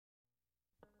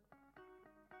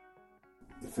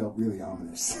it felt really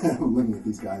ominous looking at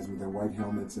these guys with their white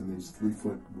helmets and these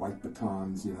 3-foot white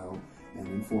batons, and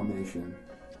in formation.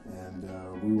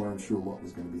 And we weren't sure what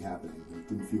was going to be happening. It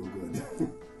didn't feel good.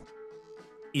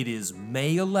 It is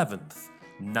May 11th,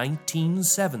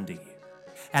 1970,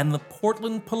 and the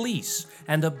Portland police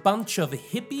and a bunch of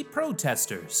hippie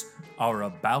protesters are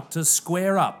about to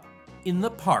square up in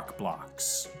the park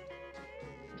blocks.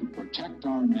 To protect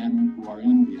our men who are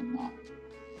in Vietnam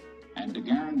and to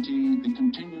guarantee the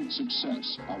continued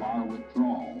success of our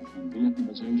withdrawal and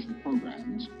Vietnamization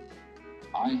programs,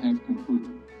 I have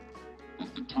concluded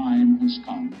that the time has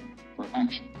come for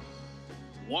action.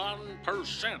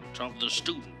 1% of the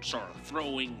students are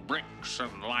throwing bricks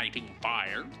and lighting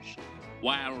fires,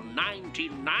 while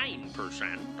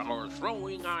 99% are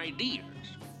throwing ideas.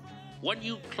 When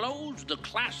you close the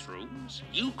classrooms,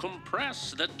 you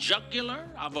compress the jugular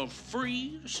of a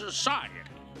free society.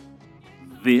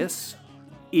 This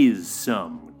is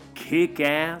some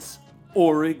kick-ass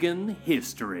Oregon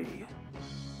history.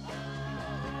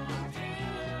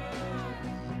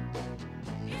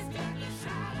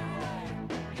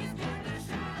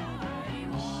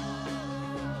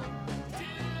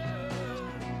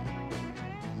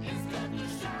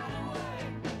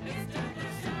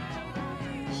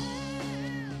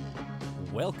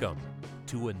 Welcome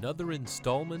to another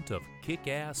installment of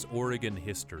Kick-Ass Oregon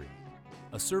History,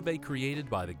 a survey created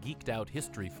by the geeked out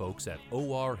history folks at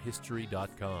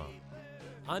orhistory.com.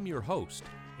 I'm your host,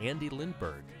 Andy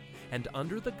Lindberg, and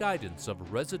under the guidance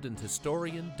of resident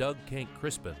historian Doug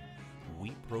Kenck-Crispin,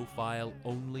 we profile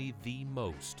only the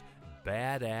most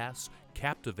badass,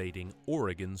 captivating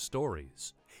Oregon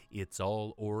stories. It's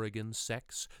all Oregon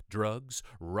sex, drugs,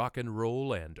 rock and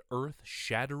roll, and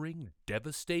earth-shattering,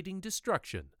 devastating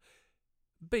destruction.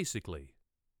 Basically,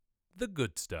 the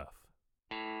good stuff.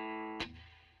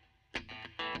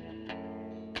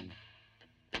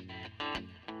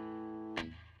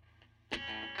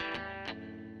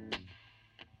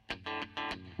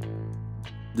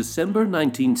 December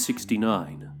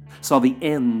 1969 saw the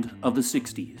end of the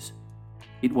 60s.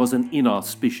 It was an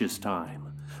inauspicious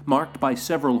time, marked by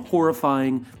several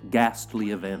horrifying,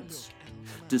 ghastly events.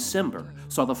 December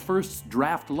saw the first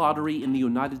draft lottery in the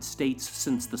United States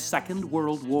since the Second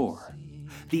World War.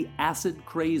 The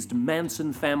acid-crazed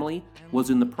Manson family was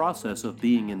in the process of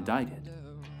being indicted.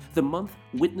 The month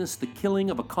witnessed the killing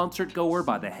of a concert-goer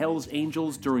by the Hells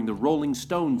Angels during the Rolling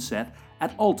Stones set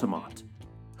at Altamont.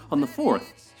 On the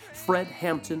 4th, Fred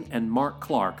Hampton and Mark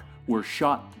Clark were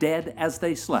shot dead as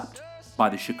they slept by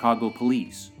the Chicago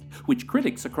police, which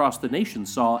critics across the nation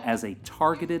saw as a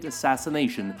targeted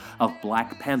assassination of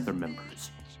Black Panther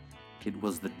members. It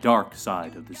was the dark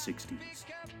side of the 60s.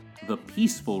 The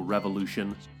peaceful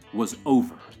revolution was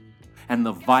over, and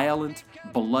the violent,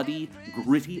 bloody,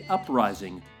 gritty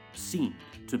uprising seemed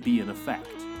to be in effect.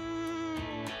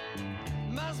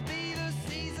 Must be the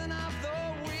season of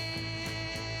the witch.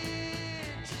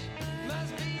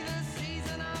 Must be the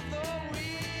season of the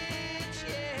witch,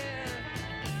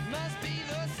 yeah. Must be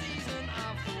the season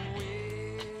of the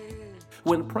witch.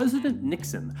 When President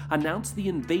Nixon announced the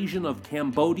invasion of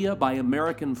Cambodia by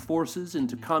American forces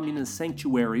into communist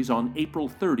sanctuaries on April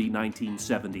 30,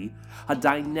 1970, a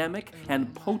dynamic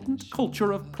and potent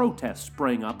culture of protest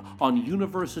sprang up on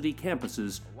university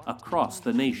campuses across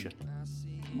the nation.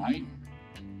 Tonight,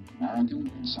 American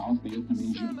and South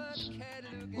Vietnamese units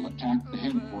will attack the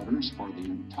headquarters for the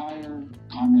entire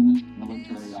communist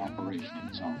military operation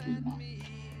in South Vietnam.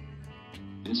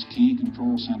 This key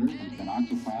control center has been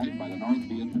occupied by the North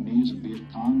Vietnamese and Viet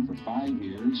Cong for 5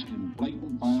 years in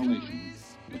blatant violation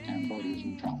of Cambodia's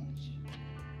neutrality.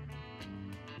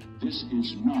 This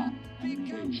is not an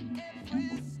invasion of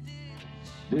Cambodia.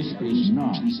 This is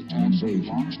not an invasion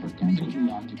launched or of Cambodia.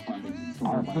 completely occupied and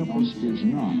controlled Our by purpose North is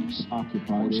not Vietnamese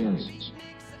occupied areas. forces.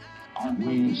 Our We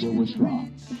purpose will is withdraw. not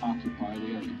to occupy the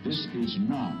area. This is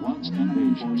not Once an enemy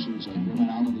invasion. forces are driven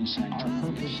out of these Our sanctuaries,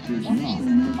 purpose is once not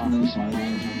their military occupied supplies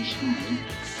areas. are destroyed,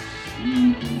 we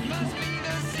will Must withdraw. be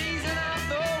the season of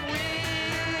the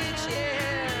witch,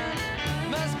 yeah.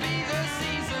 Must be the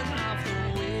season of the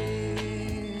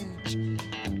witch.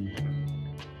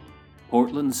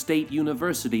 Portland State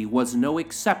University was no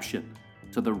exception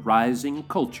to the rising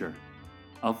culture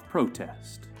of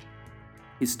protest.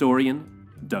 Historian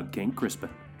Doug Kenck-Crispin.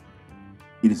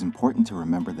 It is important to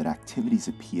remember that activities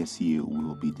at PSU we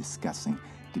will be discussing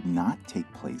did not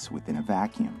take place within a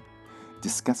vacuum.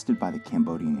 Disgusted by the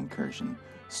Cambodian incursion,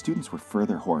 students were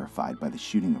further horrified by the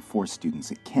shooting of 4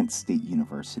 students at Kent State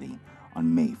University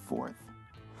on May 4th.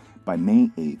 By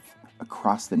May 8th,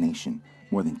 across the nation,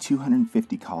 more than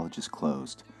 250 colleges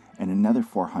closed, and another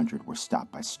 400 were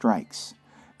stopped by strikes.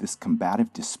 this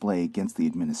combative display against the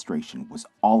administration was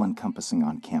all-encompassing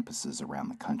on campuses around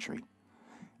the country.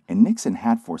 And Nixon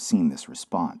had foreseen this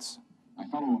response. My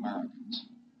fellow Americans,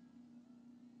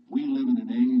 we live in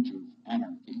an age of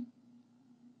anarchy,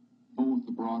 both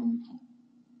abroad and at home.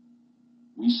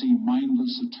 We see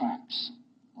mindless attacks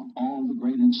on all the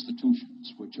great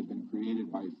institutions which have been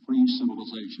created by free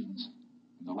civilizations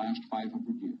in the last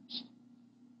 500 years.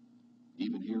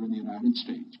 Even here in the United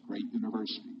States, great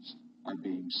universities are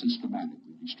being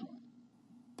systematically destroyed.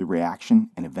 The reaction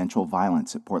and eventual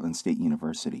violence at Portland State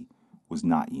University was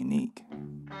not unique.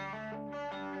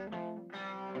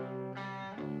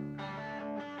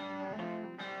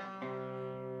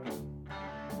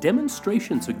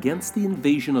 Demonstrations against the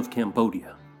invasion of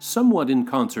Cambodia, somewhat in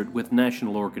concert with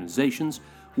national organizations,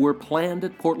 were planned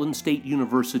at Portland State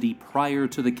University prior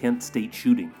to the Kent State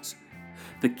shootings.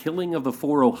 The killing of the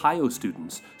 4 Ohio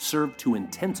students served to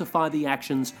intensify the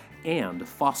actions and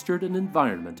fostered an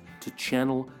environment to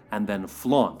channel and then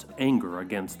flaunt anger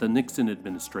against the Nixon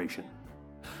administration.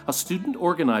 A student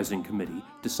organizing committee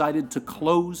decided to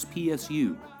close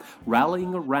PSU,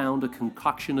 rallying around a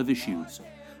concoction of issues: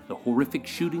 the horrific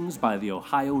shootings by the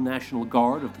Ohio National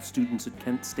Guard of the students at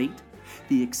Kent State,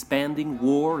 the expanding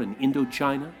war in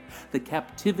Indochina, the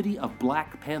captivity of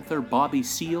Black Panther Bobby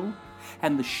Seale,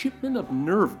 and the shipment of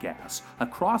nerve gas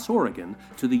across Oregon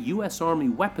to the U.S. Army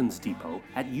Weapons Depot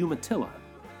at Umatilla.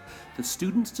 The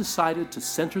students decided to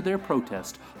center their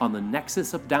protest on the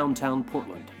nexus of downtown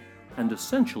Portland and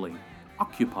essentially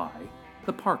occupy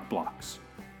the park blocks.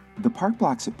 The park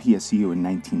blocks at PSU in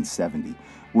 1970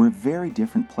 were a very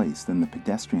different place than the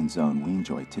pedestrian zone we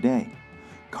enjoy today.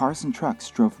 Cars and trucks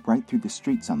drove right through the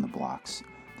streets on the blocks.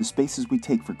 The spaces we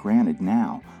take for granted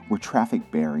now were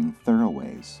traffic-bearing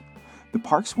thoroughways. The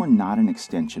parks were not an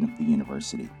extension of the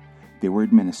university. They were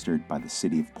administered by the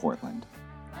city of Portland.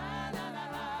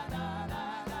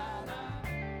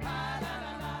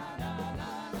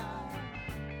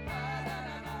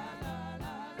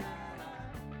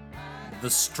 The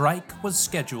strike was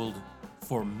scheduled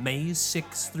for May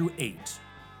 6 through 8,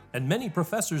 and many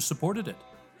professors supported it,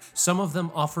 some of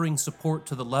them offering support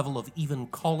to the level of even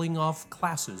calling off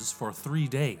classes for 3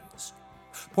 days.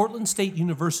 Portland State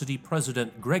University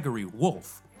President Gregory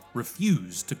Wolfe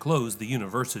refused to close the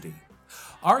university,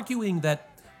 arguing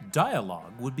that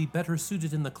dialogue would be better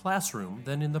suited in the classroom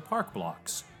than in the park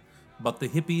blocks. But the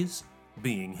hippies,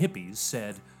 being hippies,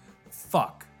 said,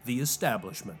 "Fuck the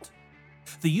establishment."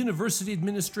 The university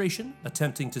administration,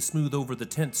 attempting to smooth over the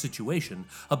tense situation,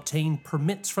 obtained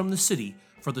permits from the city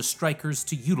for the strikers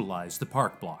to utilize the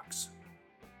park blocks.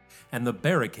 And the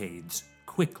barricades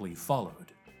quickly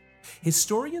followed.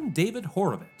 Historian David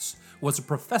Horovitz was a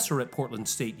professor at Portland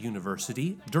State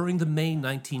University during the May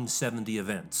 1970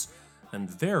 events, and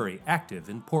very active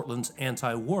in Portland's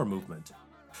anti-war movement.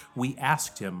 We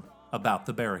asked him about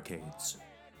the barricades.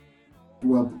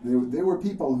 Well, there were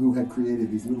people who had created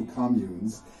these little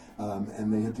communes,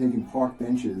 and they had taken park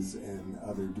benches and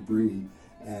other debris,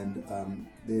 and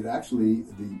they had actually,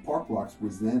 the park blocks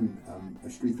was then a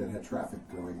street that had traffic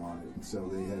going on it, and so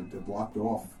they had blocked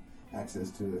off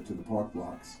access to the park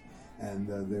blocks. And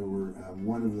there were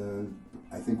one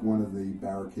of the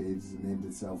barricades named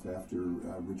itself after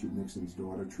Richard Nixon's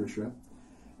daughter, Tricia,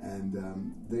 and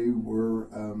they were.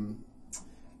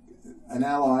 An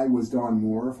ally was Don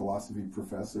Moore, a philosophy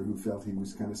professor who felt he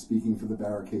was kind of speaking for the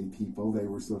barricade people. They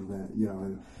were sort of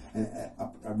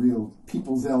a real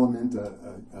people's element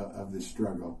of this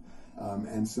struggle.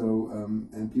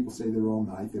 And people say they're all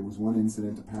night. There was one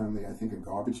incident, apparently, I think a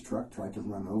garbage truck tried to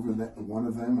run over one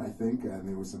of them, I think, and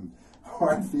there were some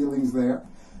hard feelings there.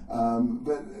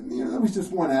 But that was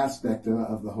just one aspect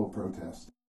of the whole protest.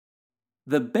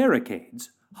 The barricades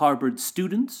harbored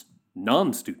students,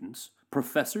 non-students,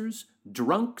 professors,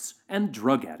 drunks, and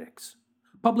drug addicts.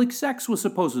 Public sex was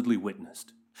supposedly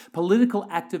witnessed. Political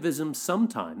activism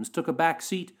sometimes took a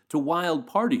backseat to wild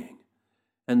partying.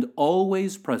 And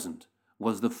always present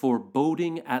was the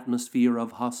foreboding atmosphere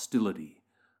of hostility,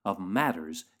 of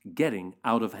matters getting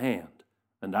out of hand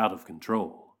and out of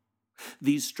control.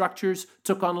 These structures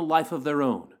took on a life of their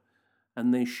own,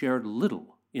 and they shared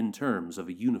little in terms of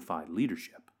a unified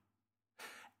leadership.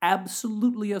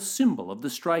 Absolutely a symbol of the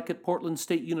strike at Portland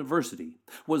State University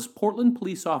was Portland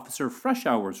police officer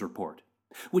Freshour's report,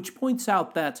 which points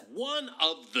out that one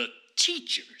of the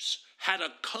teachers had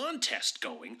a contest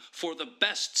going for the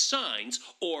best signs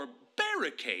or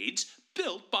barricades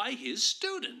built by his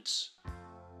students.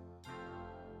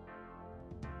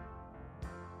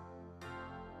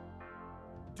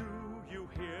 Do you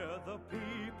hear the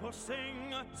people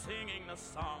singing the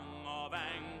song of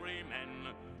angry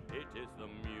men? It is the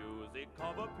music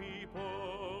of a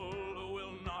people who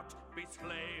will not be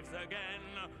slaves again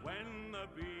when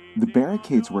The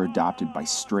barricades were adopted by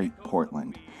straight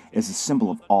Portland as a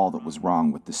symbol of all that was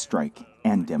wrong with the strike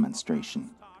and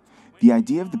demonstration. The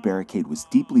idea of the barricade was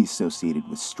deeply associated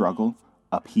with struggle,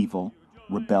 upheaval,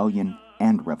 rebellion,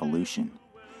 and revolution.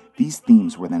 These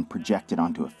themes were then projected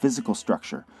onto a physical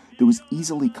structure that was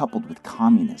easily coupled with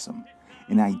communism,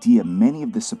 an idea many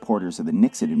of the supporters of the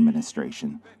Nixon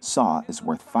administration saw as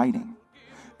worth fighting.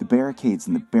 The barricades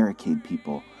and the barricade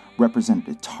people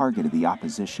represented a target of the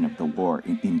opposition of the war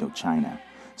in Indochina,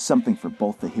 something for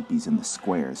both the hippies and the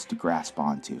squares to grasp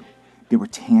onto. They were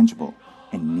tangible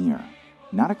and near,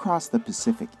 not across the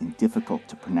Pacific in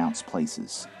difficult-to-pronounce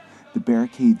places. The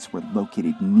barricades were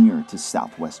located near to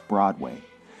Southwest Broadway.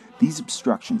 These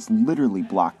obstructions literally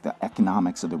blocked the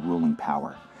economics of the ruling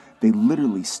power. They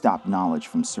literally stopped knowledge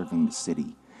from serving the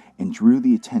city and drew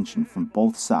the attention from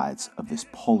both sides of this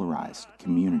polarized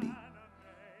community.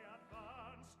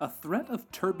 A threat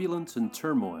of turbulence and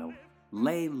turmoil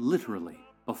lay literally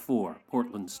before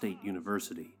Portland State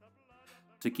University.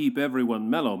 To keep everyone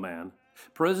mellow, man,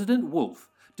 President Wolf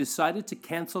decided to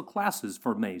cancel classes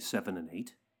for May 7 and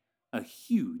 8. A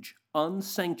huge,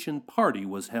 unsanctioned party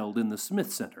was held in the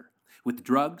Smith Center, with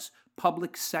drugs,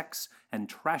 public sex, and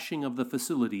trashing of the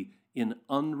facility in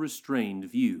unrestrained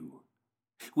view.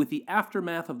 With the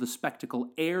aftermath of the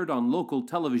spectacle aired on local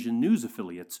television news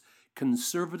affiliates,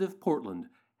 conservative Portland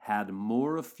had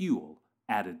more fuel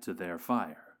added to their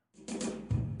fire.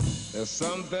 There's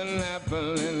something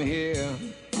happening here.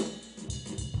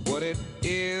 What it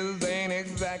is ain't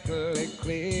exactly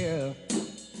clear.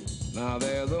 Now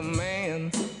there's a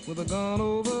man with a gun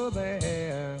over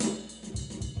there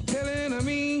telling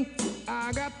me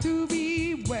I got to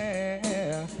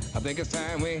beware. I think it's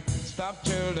time we stop,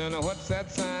 children. What's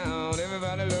that sound?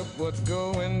 Everybody look what's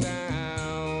going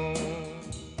down.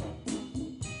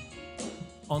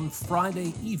 On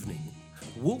Friday evening,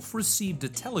 Wolf received a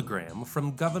telegram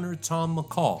from Governor Tom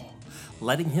McCall,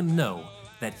 letting him know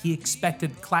that he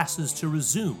expected classes to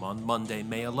resume on Monday,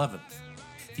 May 11th.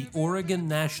 The Oregon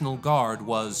National Guard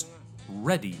was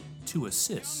ready to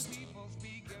assist.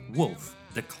 Wolf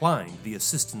declined the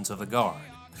assistance of the Guard,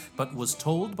 but was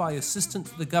told by Assistant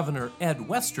to the Governor Ed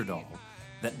Westerdahl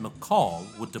that McCall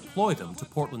would deploy them to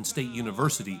Portland State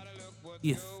University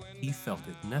if he felt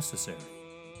it necessary.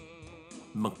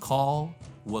 McCall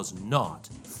was not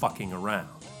fucking around.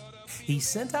 He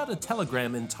sent out a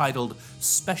telegram entitled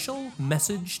Special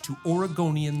Message to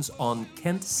Oregonians on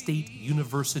Kent State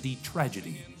University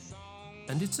Tragedy.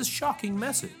 And it's a shocking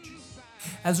message.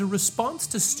 As a response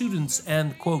to students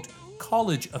and, quote,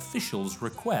 college officials'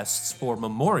 requests for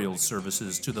memorial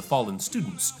services to the fallen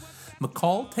students,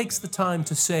 McCall takes the time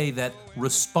to say that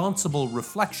responsible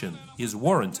reflection is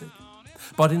warranted.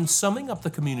 But in summing up the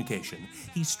communication,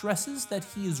 he stresses that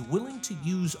he is willing to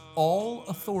use all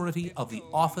authority of the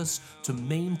office to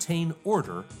maintain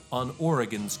order on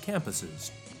Oregon's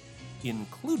campuses,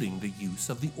 including the use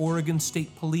of the Oregon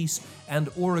State Police and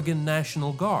Oregon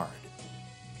National Guard.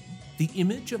 The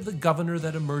image of the governor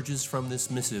that emerges from this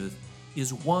missive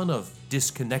is one of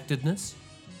disconnectedness,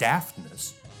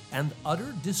 daftness, and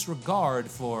utter disregard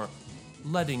for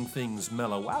letting things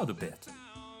mellow out a bit.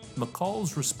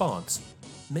 McCall's response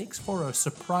makes for a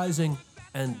surprising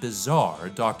and bizarre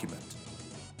document.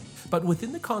 But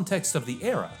within the context of the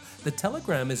era, the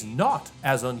telegram is not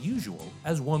as unusual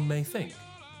as one may think.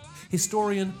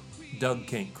 Historian Doug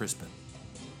Kent Crispin.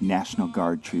 National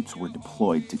Guard troops were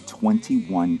deployed to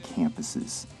 21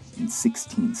 campuses in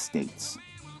 16 states.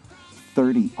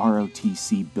 30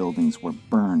 ROTC buildings were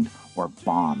burned or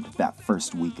bombed that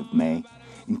first week of May,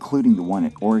 including the one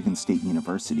at Oregon State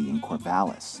University in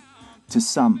Corvallis. To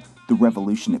some, the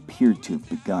revolution appeared to have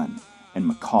begun, and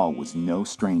McCall was no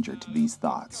stranger to these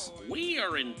thoughts. We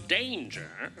are in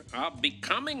danger of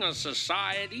becoming a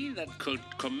society that could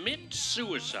commit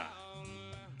suicide.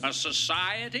 A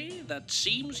society that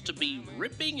seems to be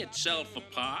ripping itself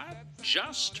apart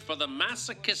just for the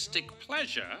masochistic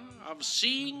pleasure of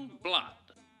seeing blood.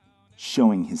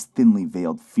 Showing his thinly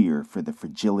veiled fear for the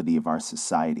fragility of our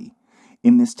society.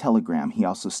 In this telegram, he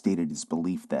also stated his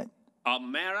belief that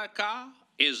America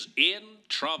is in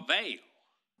travail.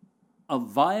 A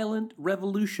violent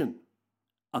revolution,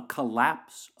 a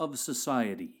collapse of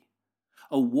society,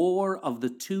 a war of the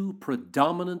two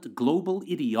predominant global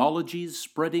ideologies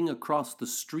spreading across the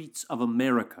streets of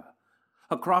America,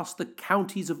 across the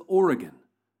counties of Oregon,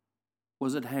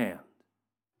 was at hand.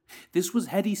 This was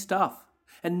heady stuff,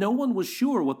 and no one was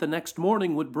sure what the next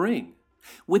morning would bring.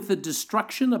 With the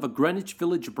destruction of a Greenwich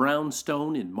Village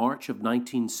brownstone in March of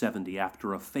 1970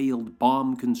 after a failed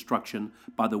bomb construction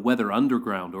by the Weather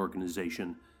Underground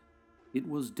organization, it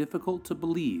was difficult to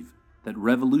believe that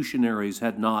revolutionaries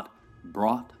had not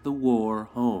brought the war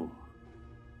home.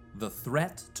 The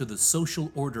threat to the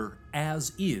social order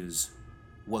as is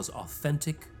was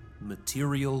authentic,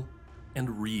 material,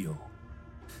 and real.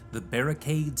 The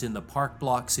barricades in the park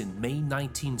blocks in May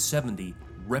 1970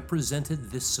 represented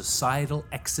this societal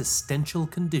existential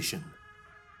condition.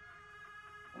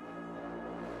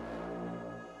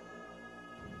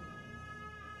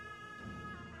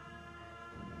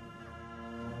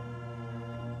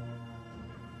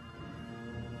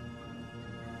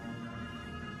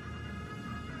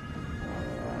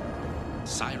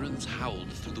 Sirens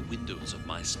howled through the windows of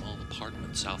my small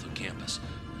apartment south of campus.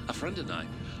 A friend and I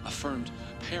affirmed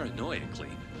paranoidically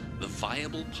the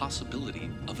viable possibility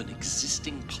of an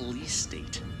existing police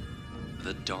state.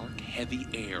 The dark, heavy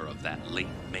air of that late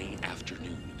May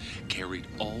afternoon carried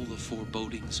all the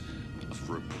forebodings of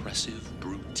repressive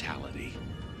brutality.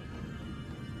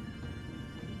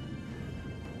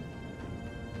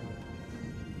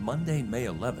 Monday, May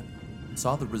 11,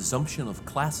 saw the resumption of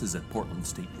classes at Portland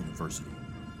State University,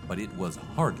 but it was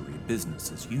hardly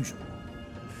business as usual.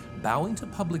 Bowing to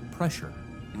public pressure,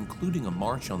 including a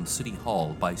march on City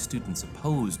Hall by students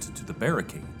opposed to the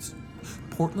barricades,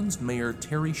 Portland's Mayor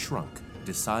Terry Shrunk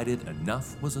decided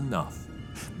enough was enough.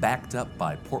 Backed up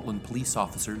by Portland police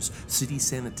officers, city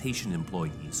sanitation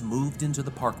employees moved into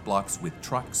the park blocks with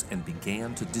trucks and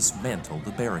began to dismantle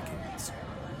the barricades.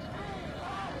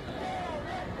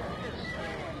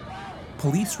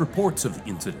 Police reports of the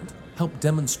incident helped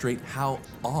demonstrate how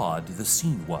odd the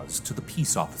scene was to the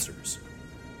peace officers.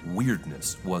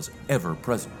 Weirdness was ever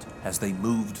present as they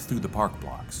moved through the park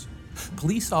blocks.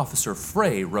 Police officer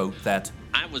Frey wrote that,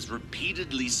 I was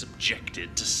repeatedly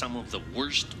subjected to some of the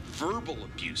worst verbal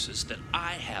abuses that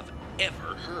I have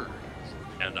ever heard.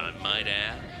 And I might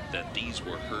add that these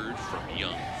were heard from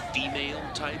young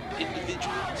female-type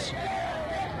individuals.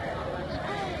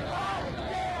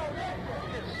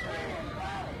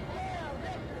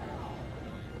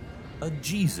 A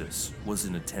Jesus was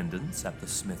in attendance at the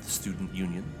Smith Student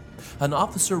Union. An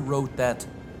officer wrote that,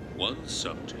 One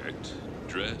subject,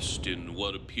 dressed in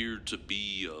what appeared to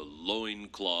be a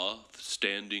loincloth,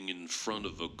 standing in front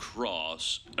of a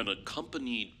cross, and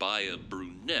accompanied by a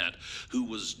brunette who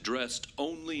was dressed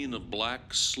only in a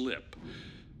black slip.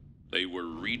 They were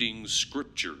reading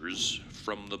scriptures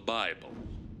from the Bible.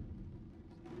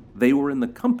 They were in the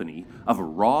company of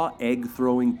raw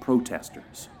egg-throwing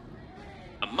protesters.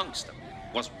 Amongst them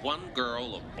was one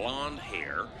girl of blonde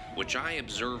hair, which I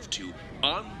observed to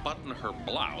unbutton her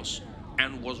blouse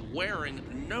and was wearing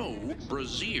no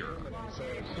brassiere.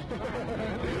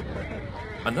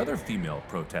 Another female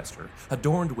protester,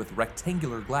 adorned with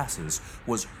rectangular glasses,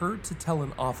 was heard to tell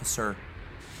an officer,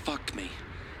 Fuck me,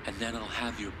 and then I'll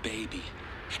have your baby,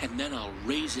 and then I'll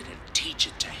raise it and teach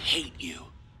it to hate you.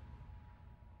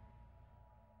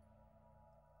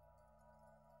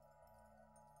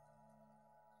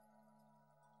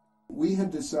 We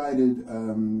had decided,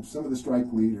 some of the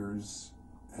strike leaders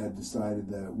had decided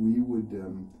that we would,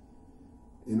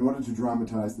 in order to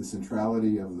dramatize the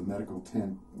centrality of the medical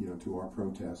tent, to our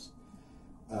protest,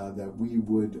 that we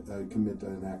would commit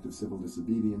an act of civil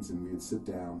disobedience, and we would sit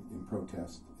down in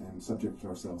protest and subject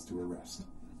ourselves to arrest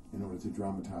in order to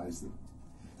dramatize the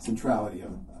centrality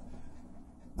of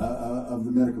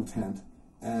the medical tent.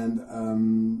 And,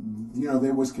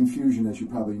 there was confusion, as you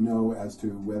probably know, as to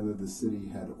whether the city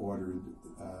had ordered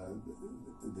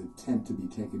the tent to be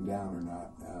taken down or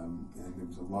not. And there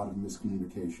was a lot of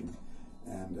miscommunication.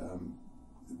 And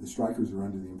the strikers were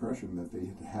under the impression that they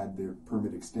had had their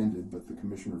permit extended, but the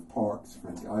Commissioner of Parks,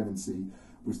 Frank Ivansy,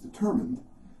 was determined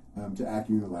to act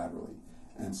unilaterally.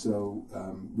 And so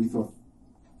we thought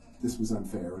this was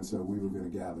unfair, and so we were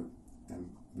going to gather. And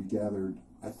we gathered,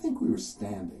 I think we were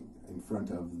standing in front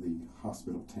of the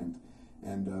hospital tent,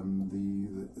 and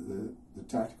the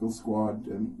tactical squad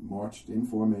marched in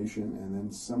formation, and then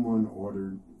someone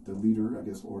the leader, I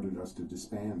guess, ordered us to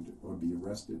disband or be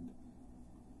arrested,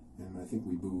 and I think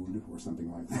we booed or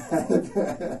something like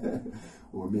that,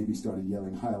 or maybe started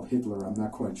yelling Heil Hitler. I'm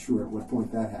not quite sure at what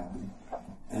point that happened,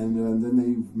 and then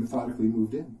they methodically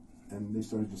moved in, and they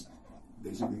started just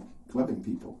basically clubbing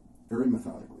people very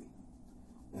methodically,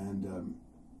 and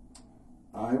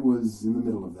I was in the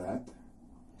middle of that,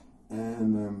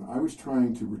 and I was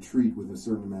trying to retreat with a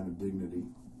certain amount of dignity.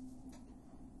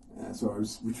 So I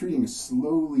was retreating as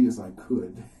slowly as I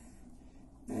could,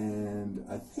 and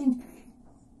I think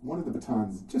one of the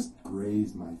batons just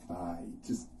grazed my thigh,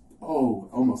 just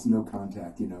almost no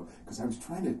contact, because I was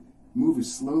trying to move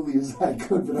as slowly as I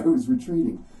could, but I was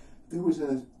retreating. There was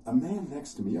a man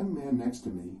next to me, young man next to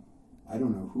me. I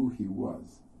don't know who he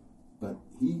was, but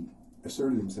he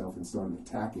asserted himself and started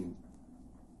attacking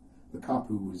the cop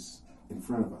who was in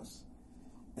front of us.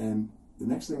 And the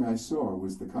next thing I saw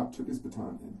was the cop took his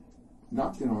baton and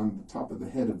knocked it on the top of the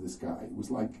head of this guy. It was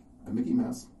like a Mickey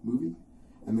Mouse movie,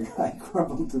 and the guy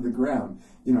crumbled to the ground.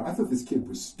 I thought this kid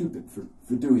was stupid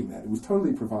for doing that. It was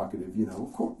totally provocative,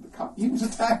 Of course, the cop, he was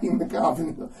attacking the cop.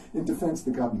 In defense,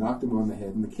 the cop knocked him on the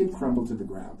head, and the kid crumbled to the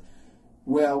ground.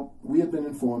 Well, we had been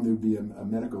informed there would be a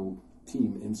medical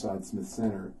team inside Smith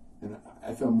Center, and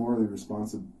I felt morally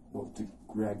responsible to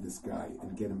grab this guy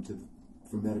and get him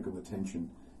for medical attention.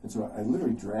 And so I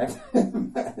literally dragged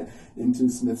him into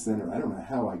Smith Center. I don't know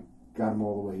how I got him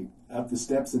all the way up the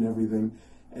steps and everything.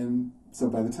 And so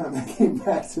by the time I came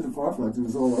back to the Farflux, it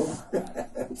was all over.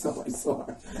 That's all I saw.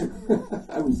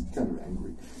 I was kind of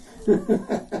angry.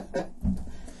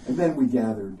 And then we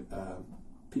gathered,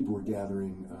 people were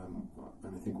gathering on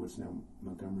I think what's now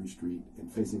Montgomery Street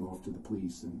and facing off to the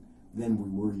police. And then we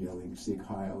were yelling Sieg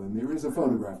Heil. And there is a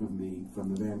photograph of me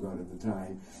from the Vanguard at the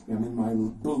time. I'm in my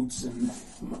boots and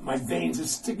my veins are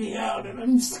sticking out and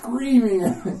I'm screaming.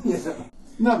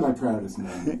 Not my proudest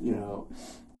moment,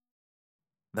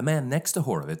 The man next to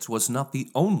Horowitz was not the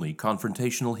only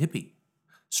confrontational hippie.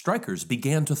 Strikers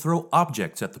began to throw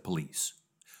objects at the police.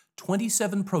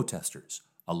 27 protesters,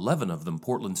 11 of them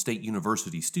Portland State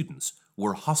University students,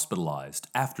 were hospitalized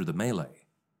after the melee.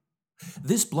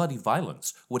 This bloody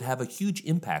violence would have a huge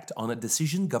impact on a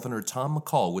decision Governor Tom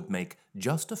McCall would make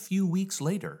just a few weeks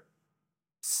later.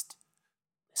 Psst,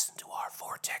 listen to our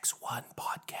Vortex 1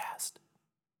 podcast.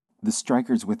 The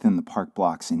strikers within the park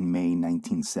blocks in May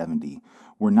 1970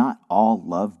 were not all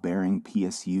love-bearing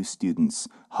PSU students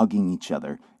hugging each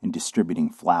other and distributing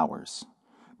flowers.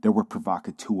 There were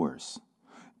provocateurs.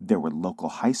 There were local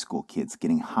high school kids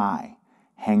getting high,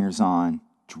 hangers-on,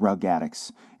 drug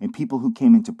addicts, and people who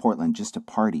came into Portland just to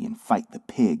party and fight the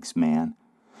pigs, man.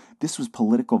 This was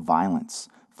political violence,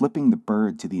 flipping the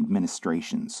bird to the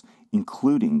administrations,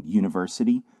 including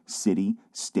university, city,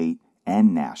 state,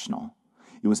 and national.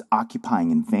 It was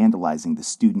occupying and vandalizing the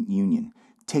student union,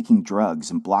 taking drugs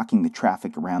and blocking the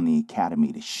traffic around the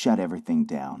academy to shut everything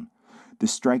down. The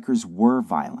strikers were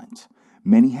violent.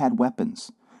 Many had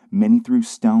weapons. Many threw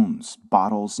stones,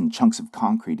 bottles, and chunks of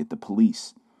concrete at the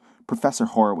police. Professor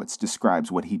Horowitz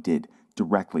describes what he did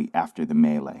directly after the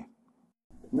melee.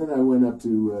 And then I went up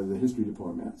to the history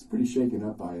department. I was pretty shaken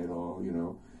up by it all,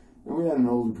 And we had an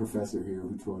older professor here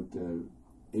who taught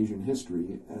Asian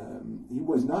history. He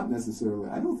was not necessarily,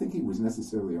 I don't think he was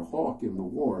necessarily a hawk in the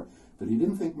war, but he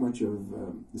didn't think much of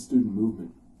the student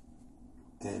movement.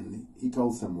 And he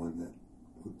told someone that,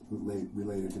 who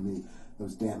related to me,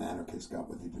 those damn anarchists got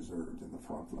what they deserved in the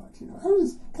Farflux. I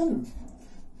was kind of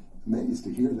amazed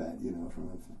to hear that, from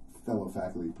a fellow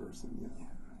faculty person.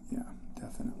 Yeah,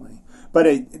 definitely. But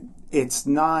it's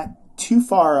not too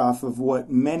far off of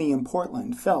what many in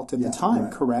Portland felt at the time,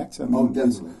 right. Correct? I mean,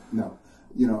 definitely. No.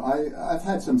 I've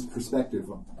had some perspective,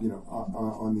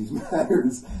 on these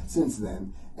matters since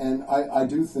then. And I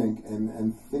do think,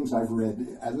 and things I've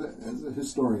read as a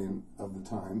historian of the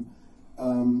time,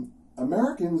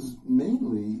 Americans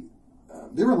mainly,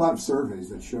 there were a lot of surveys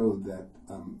that showed that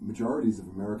majorities of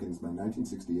Americans by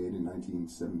 1968 and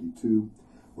 1972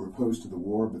 were opposed to the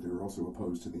war, but they were also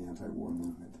opposed to the anti-war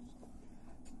movement.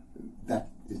 That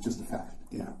is just a fact.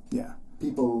 Yeah.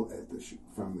 People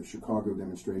from the Chicago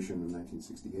demonstration in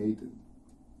 1968,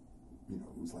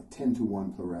 it was like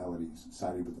 10-to-1 pluralities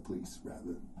sided with the police rather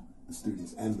than the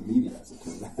students and the media, as it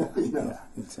turned out. Yeah,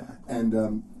 exactly. And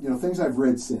things I've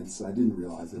read since, I didn't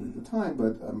realize it at the time,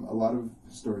 but a lot of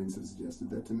historians have suggested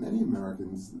that to many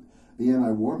Americans, the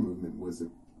anti-war movement was a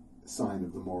sign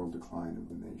of the moral decline of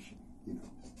the nation.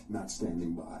 Not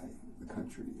standing by the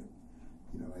country.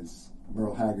 As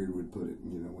Merle Haggard would put it,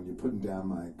 when you're putting down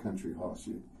my country horse,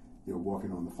 you're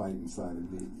walking on the fighting side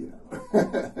of me,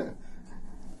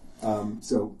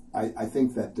 So I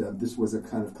think that this was a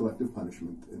kind of collective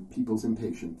punishment, and people's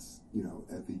impatience,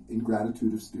 at the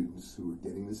ingratitude of students who were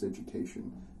getting this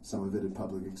education, some of it at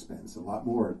public expense, a lot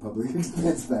more at public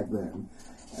expense back then,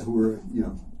 who were,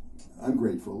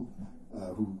 ungrateful,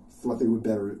 who thought they were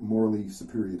better, morally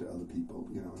superior to other people,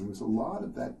 and there was a lot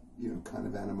of that, kind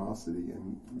of animosity,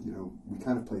 and, we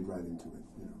kind of played right into it,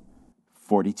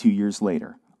 42 years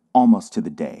later, almost to the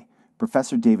day,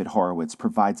 Professor David Horowitz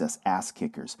provides us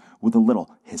ass-kickers with a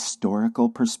little historical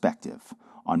perspective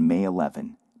on May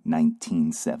 11,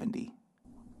 1970.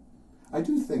 I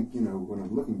do think, when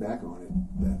I'm looking back on it,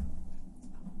 that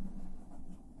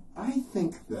I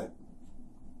think that,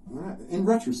 in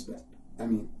retrospect, I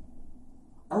mean,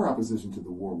 our opposition to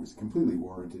the war was completely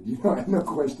warranted. I have no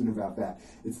question about that.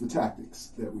 It's the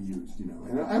tactics that we used,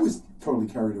 and I was totally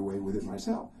carried away with it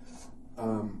myself.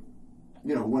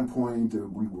 At one point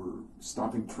we were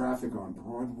stopping traffic on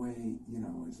Broadway.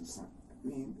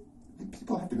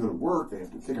 People have to go to work. They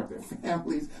have to pick up their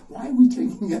families. Why are we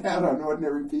taking it out on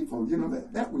ordinary people?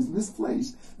 That was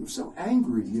misplaced. We were so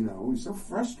angry. We were so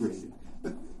frustrated,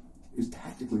 but it was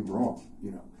tactically wrong.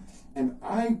 And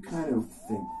I kind of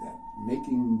think that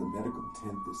making the medical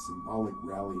tent the symbolic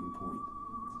rallying point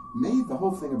made the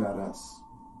whole thing about us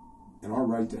and our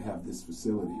right to have this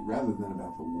facility rather than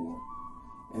about the war.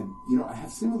 And, I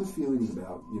have similar feelings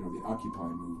about, the Occupy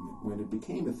movement when it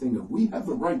became a thing of we have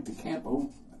the right to camp out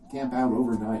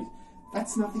overnight.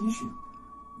 That's not the issue.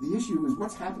 The issue is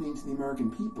what's happening to the American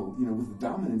people, with the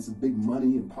dominance of big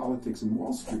money and politics and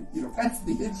Wall Street. That's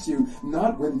the issue,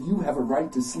 not whether you have a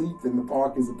right to sleep in the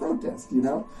park as a protest,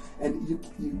 And you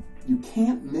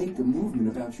can't make a movement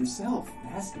about yourself. It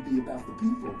has to be about the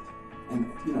people.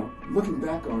 And, looking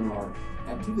back on our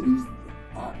activities,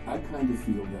 I kind of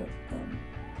feel that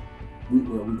we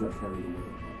got carried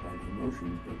away by the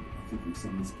emotions, but I think we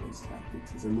some misplaced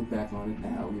tactics. As I look back on it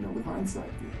now, with hindsight.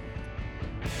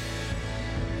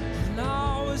 When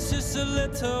I was just a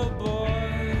little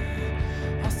boy,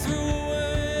 I threw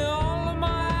away all of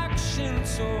my action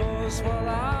toys while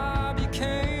I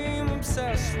became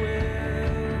obsessed with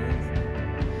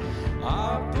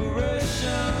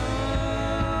Operation.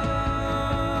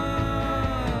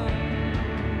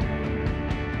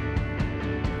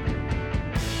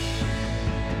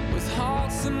 With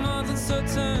hearts and minds and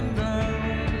certain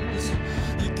grounds,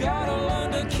 you gotta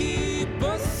learn to keep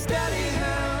a steady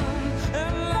hand.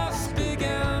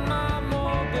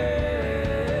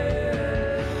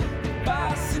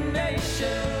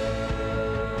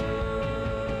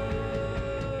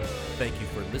 Thank you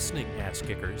for listening, Ass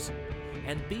Kickers,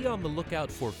 and be on the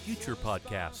lookout for future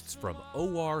podcasts from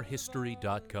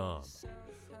orhistory.com.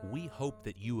 We hope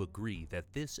that you agree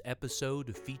that this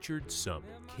episode featured some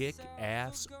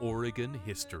kick-ass Oregon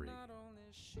history.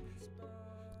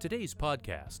 Today's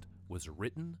podcast was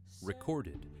written,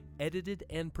 recorded, edited,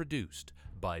 and produced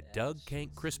by Doug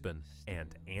Kank-Crispin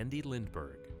and Andy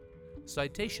Lindberg.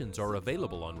 Citations are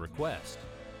available on request.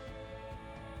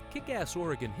 Kick-Ass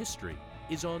Oregon History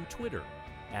is on Twitter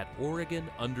at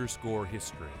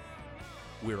Oregon_history.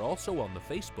 We're also on the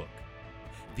Facebook.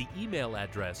 The email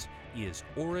address is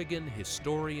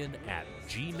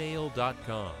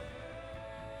OregonHistorian@gmail.com.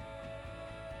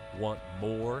 Want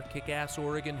more Kick-Ass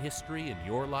Oregon history in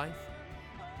your life?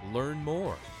 Learn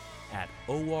more at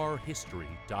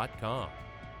orhistory.com.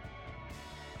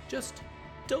 Just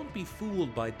don't be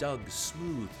fooled by Doug's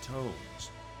smooth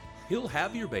tones. He'll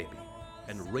have your baby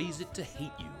and raise it to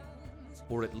hate you,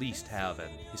 or at least have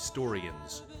an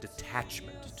historian's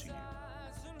detachment to you.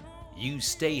 You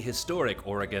stay historic,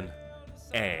 Oregon,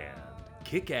 and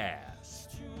kick ass.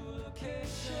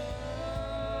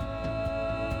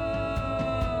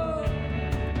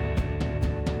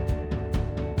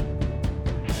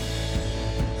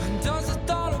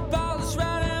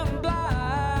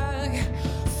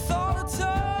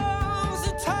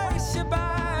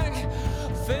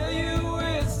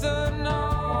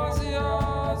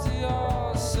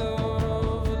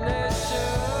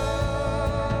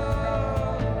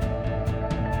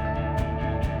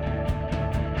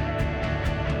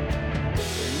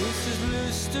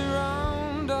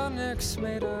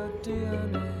 Made of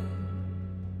DNA,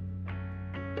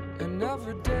 and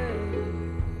every day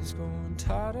is going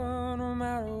tighter no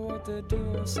matter what they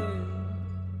do or say.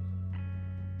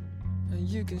 And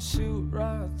you can shoot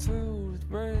right through with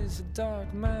rays of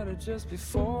dark matter just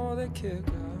before they kick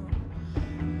out.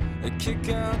 They kick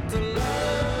out the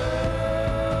light.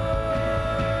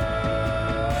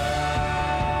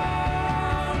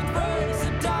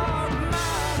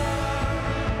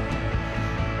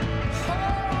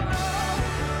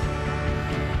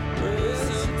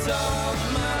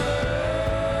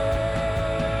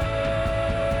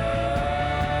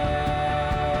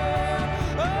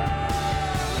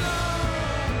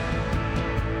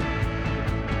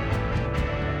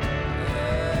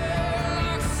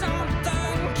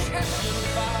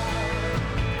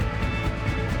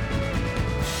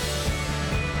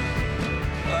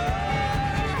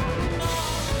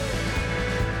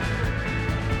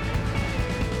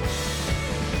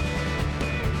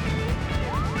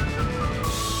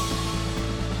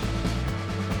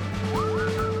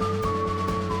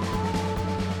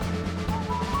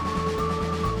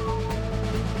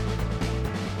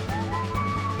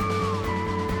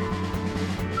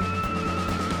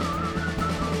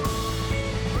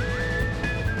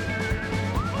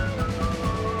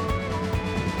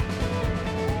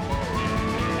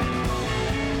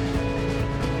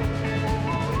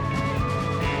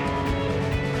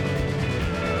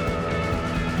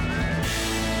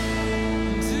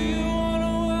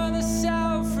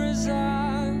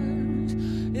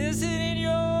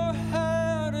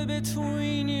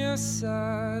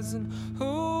 lies, and who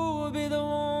will be the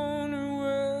one who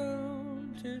will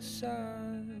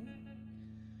decide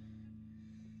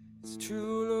its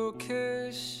true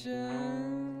location?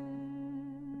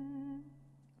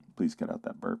 Please cut out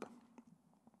that burp.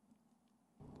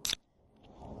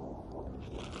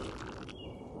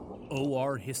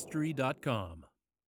 ORHistory.com.